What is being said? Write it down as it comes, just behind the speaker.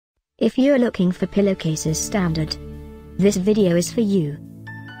If you're looking for pillowcases standard, this video is for you.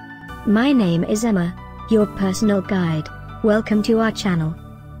 My name is Emma, your personal guide. Welcome to our channel.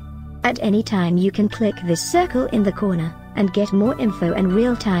 At any time you can click this circle in the corner, and get more info and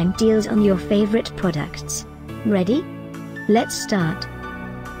real-time deals on your favorite products. Ready? Let's start.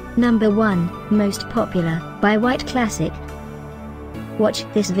 Number 1, Most Popular, by White Classic. Watch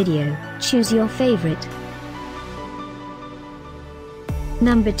this video, choose your favorite.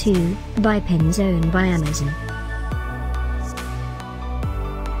 Number 2, by Pillowcases by Amazon.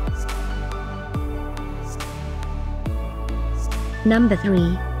 Number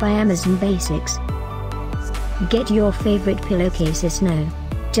 3, by Amazon Basics. Get your favorite pillowcases now.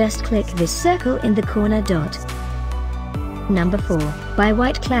 Just click this circle in the corner dot. Number 4, by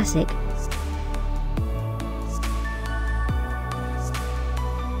White Classic.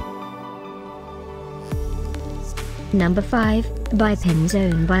 Number 5, by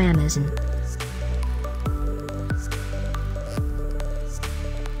Pillowcases by Amazon.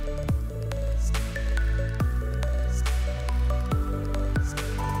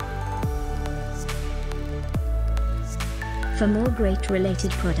 For more great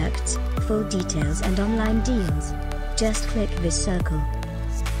related products, full details and online deals, just click this circle.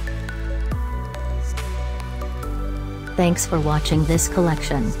 Thanks for watching this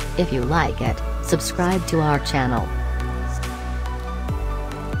collection. If you like it, subscribe to our channel.